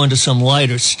 I'll go into some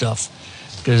lighter stuff,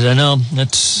 because I know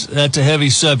that's a heavy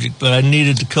subject, but I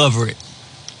needed to cover it.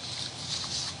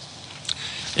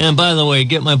 And by the way,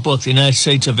 get my book, The United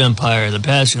States of Empire, The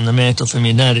Passing of the Mantle from the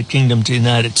United Kingdom to the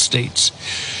United States.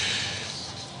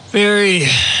 Very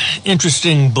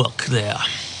interesting book there.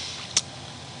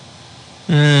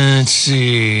 Let's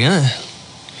see.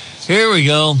 Here we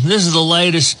go. This is the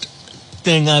latest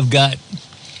thing I've got.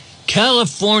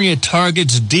 California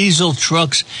targets diesel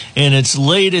trucks in its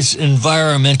latest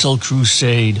environmental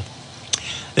crusade.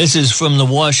 This is from the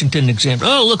Washington Examiner.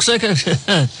 Oh, looks like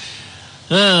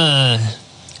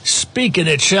speaking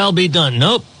it shall be done.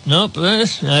 Nope.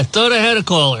 I thought I had a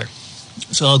caller.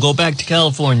 So I'll go back to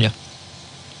California.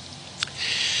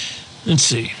 Let's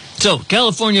see. So,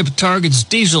 California targets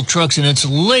diesel trucks in its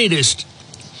latest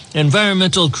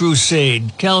environmental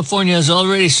crusade. California has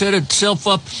already set itself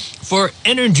up for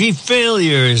energy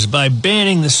failures by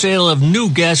banning the sale of new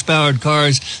gas-powered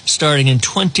cars starting in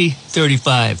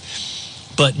 2035.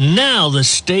 But now the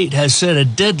state has set a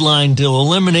deadline to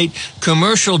eliminate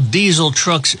commercial diesel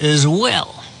trucks as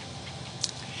well.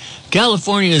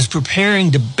 California is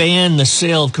preparing to ban the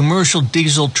sale of commercial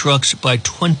diesel trucks by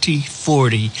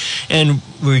 2040 and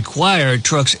require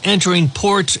trucks entering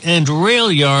ports and rail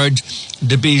yards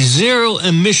to be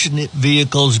zero-emission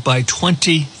vehicles by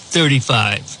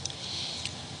 2035.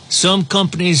 Some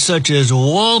companies such as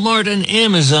Walmart and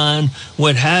Amazon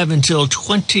would have until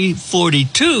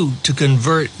 2042 to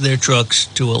convert their trucks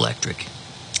to electric.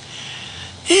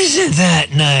 Isn't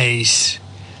that nice?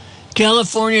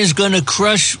 California is going to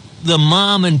crush the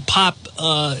mom and pop,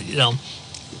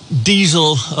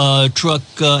 diesel truck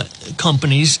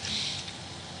companies.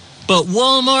 But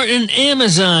Walmart and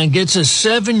Amazon gets a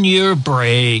 7-year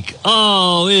break.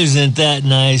 Oh, isn't that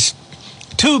nice?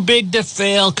 Too big to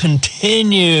fail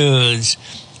continues.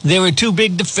 They were too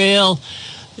big to fail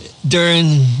during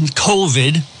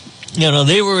COVID.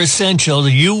 They were essential.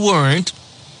 You weren't.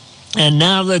 And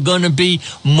now they're going to be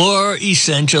more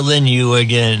essential than you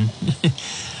again.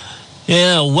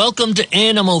 Yeah, welcome to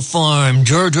Animal Farm,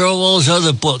 George Orwell's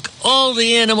other book. All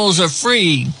the animals are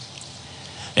free,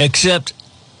 except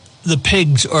the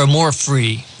pigs are more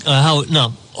free.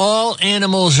 All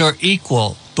animals are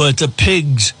equal, but the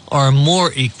pigs are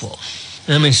more equal.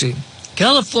 Let me see.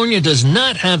 California does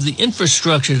not have the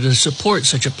infrastructure to support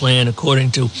such a plan,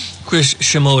 according to Chris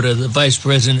Shimoda, the vice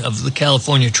president of the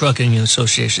California Trucking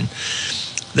Association.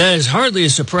 That is hardly a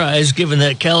surprise, given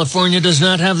that California does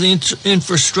not have the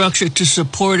infrastructure to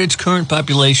support its current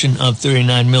population of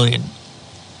 39 million.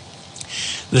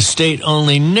 The state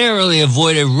only narrowly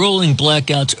avoided rolling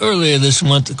blackouts earlier this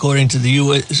month, according to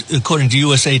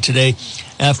USA Today,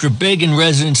 after begging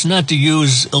residents not to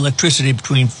use electricity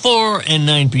between 4 and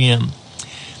 9 p.m.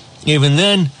 Even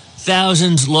then,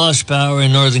 thousands lost power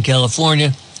in Northern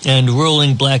California, and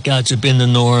rolling blackouts have been the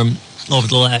norm over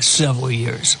the last several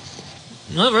years.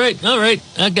 All right,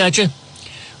 I got you.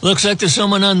 Looks like there's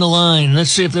someone on the line.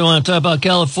 Let's see if they want to talk about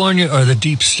California or the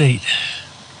deep state.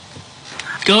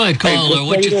 Go ahead, caller.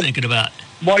 What you thinking about?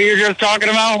 What you're just talking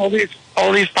about,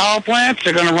 all these power plants,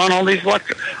 they're going to run all these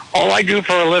electric. All I do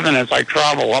for a living is I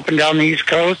travel up and down the East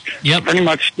Coast. Yep. Pretty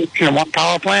much one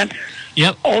power plant.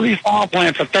 Yep. All these power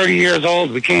plants are 30 years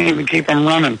old. We can't even keep them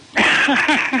running.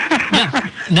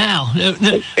 Now,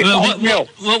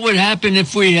 what would happen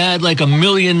if we had like 1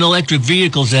 million electric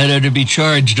vehicles that had to be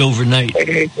charged overnight?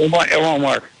 It won't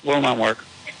work. Will not work.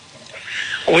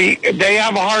 They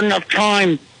have a hard enough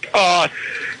time.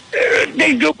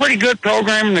 They do pretty good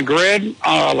programming the grid.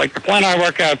 Like the plant I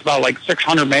work at, it's about like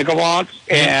 600 megawatts,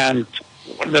 and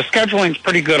the scheduling's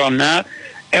pretty good on that.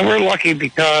 And we're lucky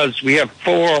because we have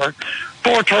four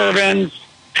turbines,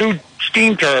 2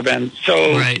 steam turbines,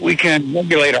 so we can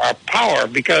regulate our power,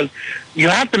 because you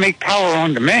have to make power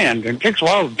on demand, and it takes a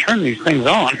while to turn these things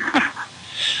on.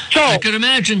 So I could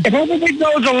imagine. If everything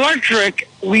goes electric,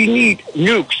 we need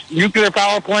nukes, nuclear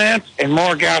power plants, and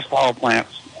more gas power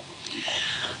plants.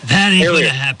 That ain't going to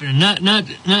happen. Not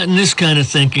in this kind of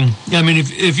thinking. I mean,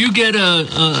 if you get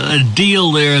a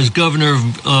deal there as governor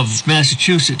of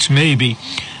Massachusetts, maybe.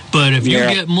 But if you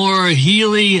get more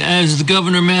Healy as the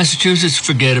governor of Massachusetts,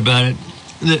 forget about it.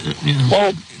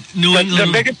 Well, the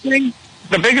biggest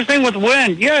thing with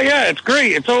wind, it's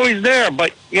great. It's always there.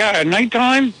 But, at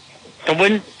nighttime, the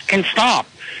wind can stop.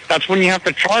 That's when you have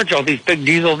to charge all these big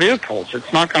diesel vehicles.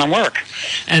 It's not going to work.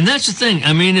 And that's the thing.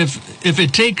 I mean, if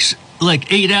it takes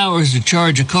like 8 hours to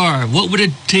charge a car, what would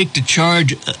it take to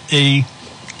charge a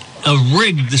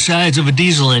rig the size of a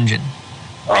diesel engine?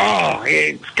 Oh,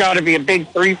 it's got to be a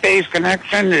big 3-phase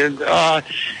connection.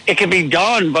 It can be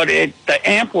done, but the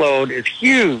amp load is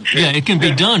huge. Yeah, it can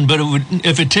be done, but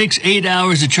if it takes 8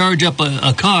 hours to charge up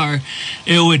a car,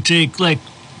 it would take like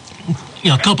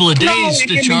a couple of days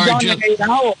to charge up. It can be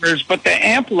done in 8 hours, but the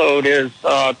amp load is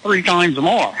 3 times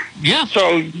more. Yeah.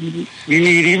 So you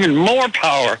need even more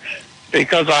power,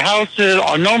 because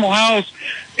a normal house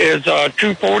is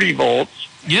 240 volts.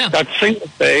 Yeah. That's single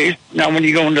phase. Now, when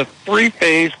you go into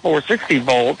 3-phase, 460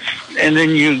 volts, and then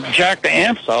you jack the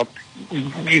amps up,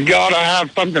 you got to have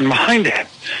something behind it.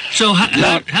 So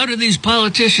how do these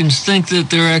politicians think that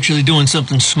they're actually doing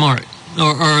something smart?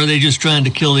 Or are they just trying to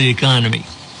kill the economy?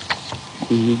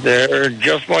 They're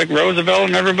just like Roosevelt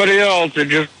and everybody else. They're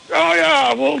just,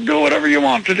 we'll do whatever you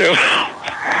want to do.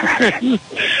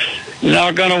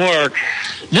 Not going to work.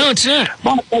 No, it's not.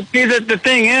 But see, the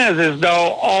thing is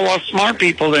though, all us smart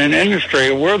people in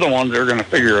industry, we're the ones that are going to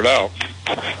figure it out.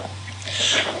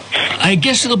 I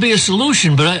guess it'll be a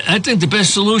solution, but I think the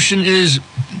best solution is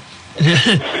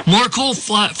more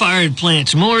coal-fired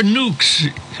plants, more nukes,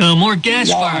 more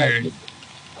gas-fired.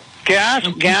 Gas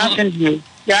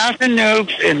and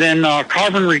nukes, and then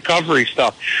carbon recovery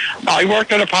stuff. I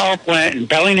worked at a power plant in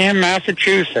Bellingham,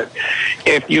 Massachusetts.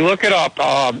 If you look it up,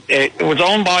 it was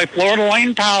owned by Florida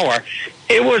Lane Power.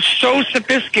 It was so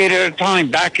sophisticated at the time,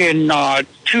 back in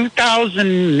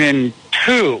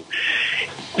 2002.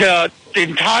 The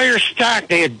entire stack,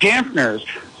 they had dampeners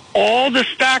all the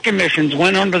stack emissions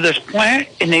went under this plant,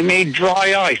 and they made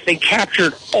dry ice. They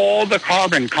captured all the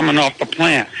carbon coming off the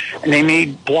plant, and they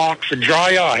made blocks of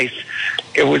dry ice.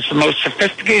 It was the most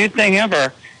sophisticated thing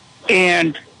ever,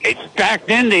 and back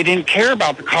then they didn't care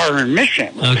about the carbon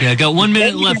emissions. Okay, I got 1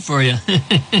 minute left for you.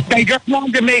 They just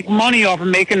wanted to make money off of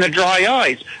making the dry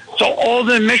ice. So all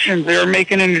the emissions they were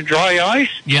making in the dry ice,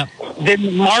 Yep. then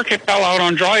the market fell out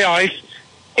on dry ice,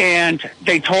 and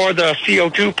they tore the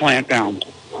CO2 plant down.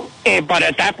 But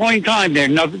at that point in time, there's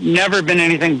never been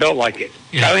anything built like it.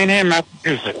 Yeah. Bellingham,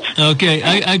 Massachusetts. Okay,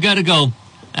 I got to go.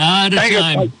 Out of Thank you.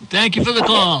 time. Thank you for the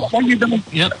call. What are you doing?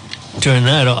 Yep. Turn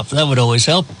that off. That would always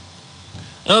help.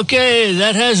 Okay,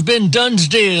 that has been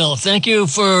Dunsdale. Thank you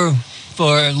for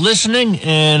listening,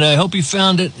 and I hope you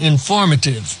found it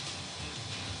informative.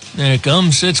 There it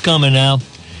comes. It's coming now.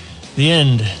 The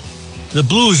end. The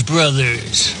Blues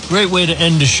Brothers. Great way to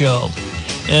end the show.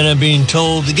 And I'm being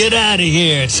told to get out of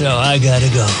here, so I gotta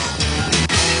go.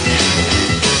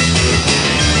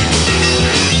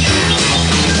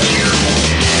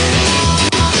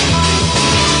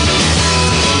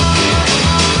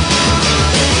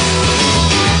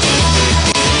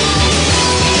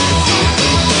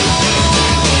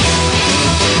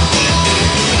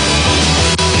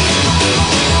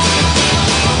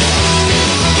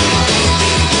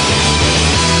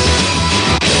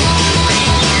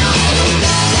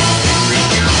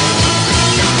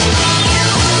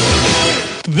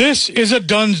 This is a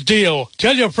Dunn's Deal.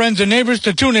 Tell your friends and neighbors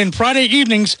to tune in Friday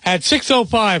evenings at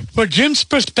 6:05 for Jim's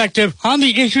perspective on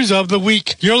the issues of the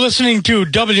week. You're listening to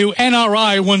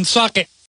WNRI Woonsocket.